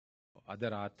අද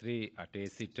රාත්‍රී 8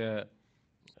 සිට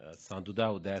සඳුදා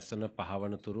උදෑසන 5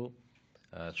 වනතුරු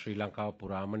ශ්‍රී ලංකාව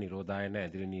පුරාම නිරෝධායන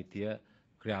ඇදිරි නීතිය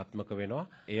ක්‍රියාත්මක වෙනවා.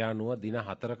 ඒ අනුව දින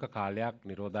 4ක කාලයක්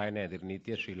නිරෝධායන ඇදිරි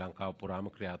නීතිය ශ්‍රී ලංකාව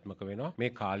පුරාම ක්‍රියාත්මක වෙනවා.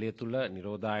 මේ කාලය තුල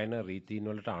නිරෝධායන රීතීන්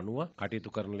වලට අනුව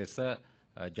කටයුතු කරන ලෙස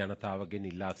ජනතාවගෙන්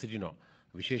ඉල්ලා සිටිනවා.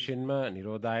 විශේෂයෙන්ම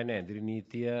නිරෝධායන ඇදිරි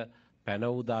නීතිය පැන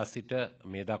වූ දා සිට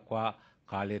මේ දක්වා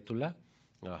කාලය තුල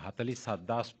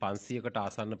 47,500කට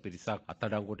ආසන්න පිරිසක්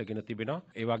අත්අඩංගුවටගෙන තිබෙනවා.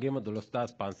 ඒ වගේම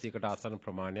 12,500කට ආසන්න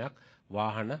ප්‍රමාණයක්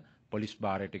වාහන පොලිස්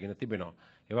භාරයටගෙන තිබෙනවා.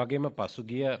 ඒ වගේම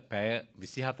පසුගිය පැය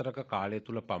 24ක කාලය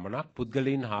තුල පමණක්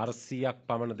පුද්ගලයන් 400ක්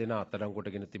පමණ දෙන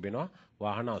අත්අඩංගුවටගෙන තිබෙනවා.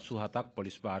 වාහන 87ක්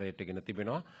පොලිස් භාරයටගෙන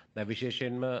තිබෙනවා. දැන්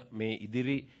විශේෂයෙන්ම මේ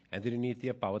ඉදිරි ඇදිරි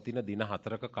නීතිය පවතින දින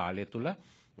 4ක කාලය තුල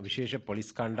විශේෂ පොලිස්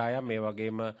කණ්ඩායම් මේ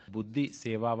වගේම බුද්ධි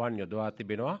සේවාවන් යොදවා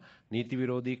තිබෙනවා. නීති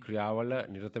විරෝධී ක්‍රියාවල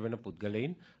නිරත වෙන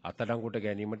පුද්ගලයන් අත්අඩංගුවට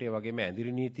ගැනීමට ඒ වගේම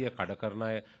ඇදිරි නීතිය කඩ කරන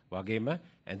අය වගේම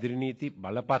ඇදිරි නීති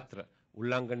බලපත්‍ර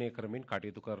උල්ලංඝනය කරමින්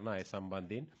කටයුතු කරන අය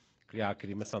සම්බන්ධයෙන් ක්‍රියා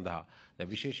කිරීම සඳහා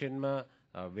විශේෂයෙන්ම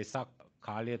වෙසක්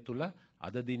කාලය තුල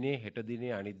අද දිනේ හෙට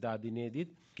දිනේ අනිද්දා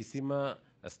දිනේදීත් කිසිම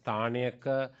ස්ථානයක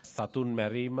සතුන්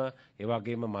මැරීම ඒ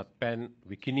වගේම මත්පැන්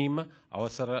විකිණීම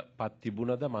අවසරපත්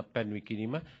තිබුණද මත්පැන්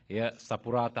විකිණීම එය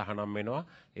සපුරා තහනම් වෙනවා.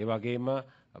 ඒ වගේම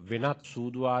වෙනත්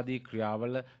සූදු ආදී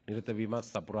ක්‍රියාවල නිරත වීමත්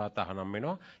සපුරා තහනම්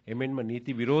වෙනවා. එමෙන්ම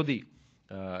නීති විරෝධී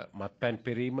මත්පැන්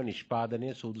පෙරීම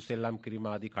නිෂ්පාදනය සූදු සෙල්ලම් කිරීම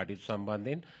ආදී කටයුතු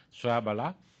සම්බන්ධයෙන් සොයා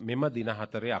බලා මෙම දින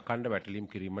 4 අඛණ්ඩ වැටලීම්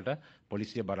කිරීමට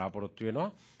පොලිසිය බලාපොරොත්තු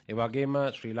වෙනවා. ඒ වගේම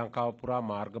ශ්‍රී ලංකාව පුරා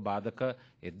මාර්ග බාධක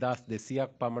 1200ක්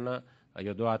පමණ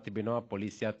යොදවා තිබෙනවා.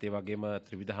 පොලිසියත් ඒ වගේම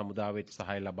ත්‍රිවිධ හමුදාවේ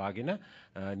සහාය ලබාගෙන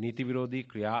නීති විරෝධී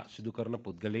ක්‍රියා සිදු කරන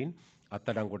පුද්ගලයන්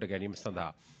අත්අඩංගුවට ගැනීම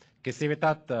සඳහා කෙසේ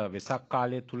වෙතත් වෙසක්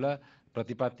කාලය තුල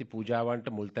ප්‍රතිපත්ති පූජාවන්ට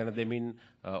මුල් තැන දෙමින්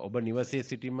ඔබ නිවසේ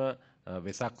සිටීම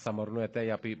වෙසක් සමරනු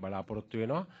ඇතැයි අපි බලාපොරොත්තු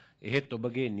වෙනවා. එහෙත්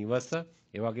ඔබගේ නිවස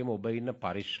ඒ වගේම ඔබ ඉන්න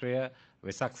පරිශ්‍රය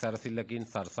වෙසක් සැරසිල්ලකින්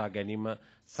සරසා ගැනීම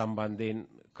සම්බන්ධයෙන්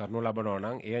කරනු ලබනවා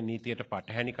නම් එය නීතියට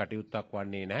පටහැනි කටයුත්තක්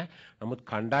වන්නේ නැහැ. නමුත්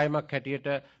කණ්ඩායමක් හැටියට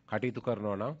කටයුතු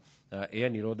කරනවා නම් එය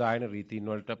නිරෝධායන රීතීන්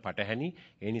වලට පටහැනි.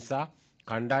 ඒ නිසා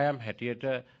කණ්ඩායම් හැටියට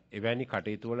එවැනි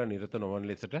කටයුතු වල නිරත නොවන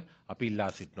ලෙසට අපි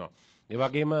ඉල්ලා සිටිනවා. ඒ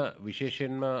වගේම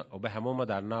විශේෂයෙන්ම ඔබ හැමෝම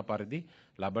දන්නා පරිදි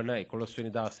ලබන 11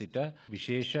 වෙනිදා සිට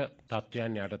විශේෂ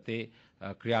තත්ත්වයන් යටතේ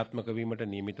ක්‍රියාත්මක වීමට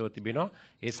නියමිතව තිබෙනවා.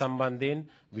 ඒ සම්බන්ධයෙන්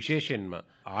විශේෂයෙන්ම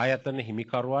ආයතන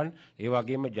හිමිකරුවන් ඒ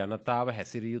වගේම ජනතාව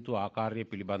හැසිරිය යුතු ආකාරය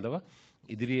පිළිබඳව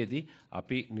ඉදිරියේදී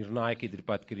අපි නිර්ණායක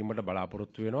ඉදිරිපත් කිරීමට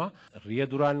බලාපොරොත්තු වෙනවා.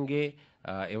 රියදුරන්ගේ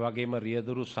ඒ වගේම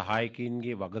රියදුරු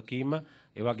සහායකයින්ගේ වගකීම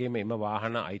ඒ වගේම එම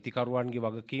වාහන අයිතිකරුවන්ගේ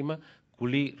වගකීම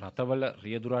කුලි රථවල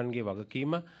රියදුරන්ගේ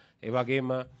වගකීම ඒ වගේම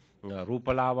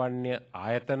රූපලාවන්‍ය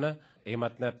ආයතන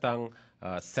එහෙමත් නැත්නම්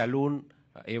සැලූන්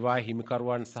ඒවායේ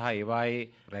හිමිකරුවන් සහ ඒවායේ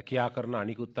රැකියා කරන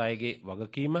අනිකුත් අයගේ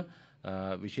වගකීම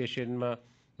විශේෂයෙන්ම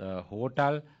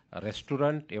හෝටල්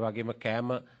රෙස්ටුරන්ට් ඒ වගේම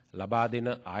කෑම ලබා දෙන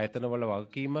ආයතනවල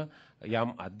වගකීම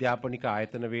යම් අධ්‍යාපනික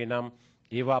ආයතන වේ නම්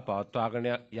ඒවා පවත්වාගෙන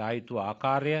යා යුතු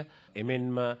ආකාරය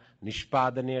එමෙන්ම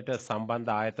නිෂ්පාදනයට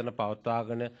සම්බන්ධ ආයතන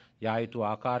පවත්වාගෙන යා යුතු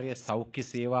ආකාරය සෞඛ්‍ය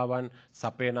සේවාවන්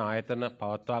සපයන ආයතන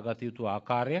පවත්වා ගත යුතු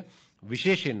ආකාරය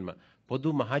විශේෂයෙන්ම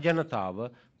පොදු මහජනතාව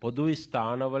පොදු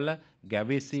ස්ථානවල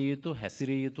ගැවසී යුතු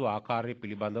හැසිරිය යුතු ආකාරය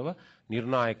පිළිබඳව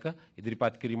නිර්ණායක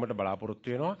ඉදිරිපත් කිරීමට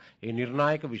බලාපොරොත්තු වෙනවා. ඒ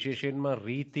නිර්ණායක විශේෂයෙන්ම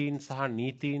රීතීන් සහ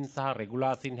නීතීන් සහ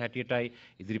රෙගුලාසින් හැටියටයි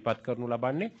ඉදිරිපත් කරනු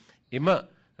ලබන්නේ. එම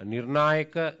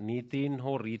නිර්ණායක නීතීන්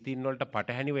හෝ රීතීන් වලට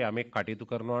පටහැනිව යමෙක් කටයුතු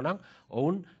කරනවා නම්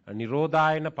ඔවුන්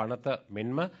නිරෝධායන පනත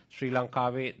මෙන්ම ශ්‍රී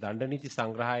ලංකාවේ දණ්ඩ නීති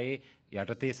සංග්‍රහයේ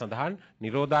යටතේ සඳහන්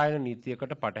නිරෝධායන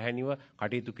නීතියකට පටහැනිව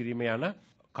කටයුතු කිරීම යන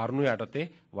කරුණු යටතේ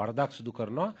වරදක් සිදු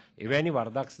කරනවා. එවැනි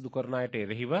වරදක් සිදු කරන අයට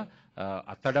එරෙහිව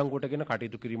අත්අඩංගුවටගෙන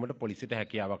කටයුතු කිරීමට පොලිසියට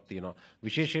හැකියාවක් තියෙනවා.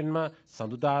 විශේෂයෙන්ම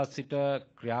සඳුදා සිට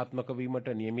ක්‍රියාත්මක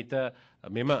වීමට නියමිත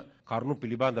මෙම කරුණු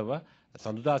පිළිබඳව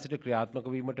සඳුදා සිට ක්‍රියාත්මක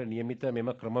වීමට නියමිත මෙම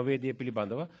ක්‍රමවේදය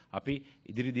පිළිබඳව අපි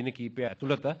ඉදිරි දින කිහිපය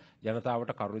ඇතුළත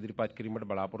ජනතාවට කරුණු ඉදිරිපත් කිරීමට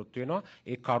බලාපොරොත්තු වෙනවා.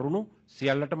 ඒ කරුණු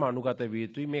සියල්ලටම අනුගත විය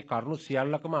යුතුයි. මේ කරුණු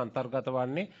සියල්ලකම අන්තර්ගත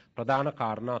වන්නේ ප්‍රධාන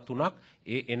කාරණා තුනක්.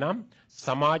 ඒ එනම්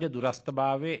සමාජ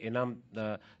දුරස්ථභාවය, එනම්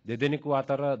දෙදෙනෙකු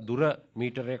අතර දුර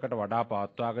මීටරයකට වඩා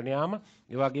පවත්වාගෙන යාම,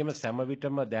 ඒ වගේම සෑම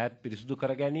විටම දෑත් පිරිසිදු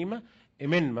කර ගැනීම,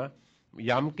 එමෙන්ම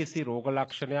යම්කිසි රෝග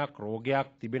ලක්ෂණයක් රෝගයක්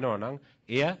තිබෙනවා නම්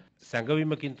එය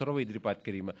සැඟවීමකින් තොරව ඉදිරිපත්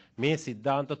කිරීම. මේ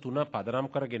සිද්ධාන්ත තුන පදනම්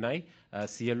කරගෙනයි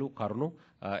සියලු කරුණු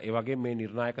ඒ වගේ මේ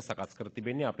නිර්ණායක සකස් කර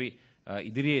තිබෙන්නේ. අපි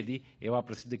ඉදිරියේදී ඒවා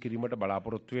ප්‍රසිද්ධ කිරීමට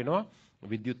බලාපොරොත්තු වෙනවා.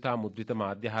 විද්‍යුත් හා මුද්‍රිත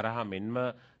මාධ්‍ය හරහා මෙන්ම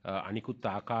අනිකුත්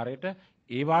ආකාරයට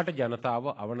ඒවාට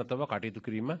ජනතාව අවනතව කටයුතු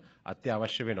කිරීම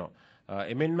අත්‍යවශ්‍ය වෙනවා.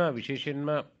 එමෙන්ම විශේෂයෙන්ම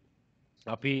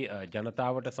අපි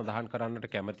ජනතාවට සඳහන් කරන්නට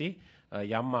කැමති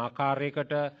යම්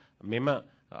ආකාරයකට මෙම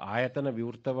ආයතන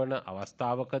විවෘත වන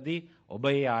අවස්ථාවකදී ඔබ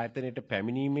ඒ ආයතනයට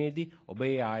පැමිණීමේදී ඔබ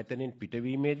ඒ ආයතනයෙන්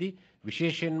පිටවීමේදී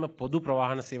විශේෂයෙන්ම පොදු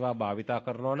ප්‍රවාහන සේවා භාවිතා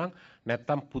කරනවා නම්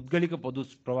නැත්නම් පුද්ගලික පොදු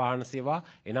ප්‍රවාහන සේවා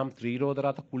එනම් ත්‍රිරෝද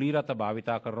රථ කුලී රථ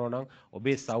භාවිතා කරනවා නම්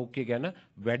ඔබේ සෞඛ්‍ය ගැන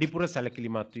වැඩිපුර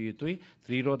සැලකිලිමත් විය යුතුයි.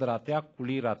 ත්‍රිරෝද රථයක්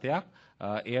කුලී රථයක්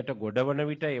එයට ගොඩවන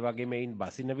විට ඒ වගේම එයින්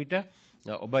බසින විට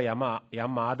ඔබ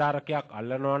යම් ආධාරකයක්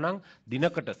අල්ලනවා නම්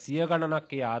දිනකට 100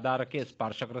 ගණනක් ඒ ආධාරකයේ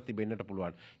ස්පර්ශ කර තිබෙන්නට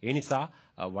පුළුවන්. ඒ නිසා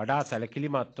වඩා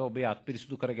සැලකිලිමත්ව ඔබේ අත්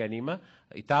පිරිසුදු කර ගැනීම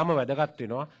ඉතාම වැදගත්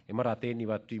වෙනවා එම රථයෙන්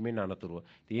ඉවත් වීමෙන් අනතුරුව.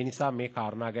 ඒ නිසා මේ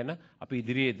කාරණා ගැන අපි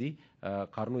ඉදිරියේදී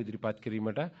කරුණු ඉදිරිපත්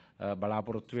කිරීමට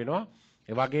බලාපොරොත්තු වෙනවා.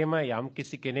 ඒ වගේම යම්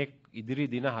කිසි කෙනෙක් ඉදිරි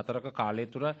දින 4ක කාලය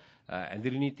තුර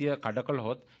ඇඳිරි නීතිය කඩ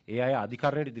කළහොත් ඒ අය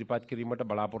අධිකරණයට ඉදිරිපත් කිරීමට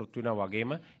බලාපොරොත්තු වෙනවා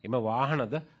වගේම එම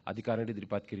වාහනද අධිකරණයට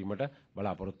ඉදිරිපත් කිරීමට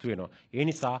බලාපොරොත්තු වෙනවා. ඒ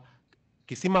නිසා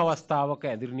කිසිම අවස්ථාවක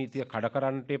ඇඳිරි නීතිය කඩ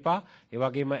කරන්නට එපා. ඒ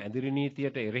වගේම ඇඳිරි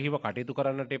නීතියට එරෙහිව කටයුතු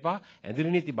කරන්නට එපා.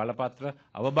 ඇඳිරි නීති බලපත්‍ර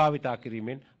අවභාවිතා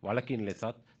කිරීමෙන් වළකින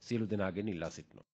ලෙසත් සියලු දෙනාගෙන් ඉල්ලා සිටිනවා.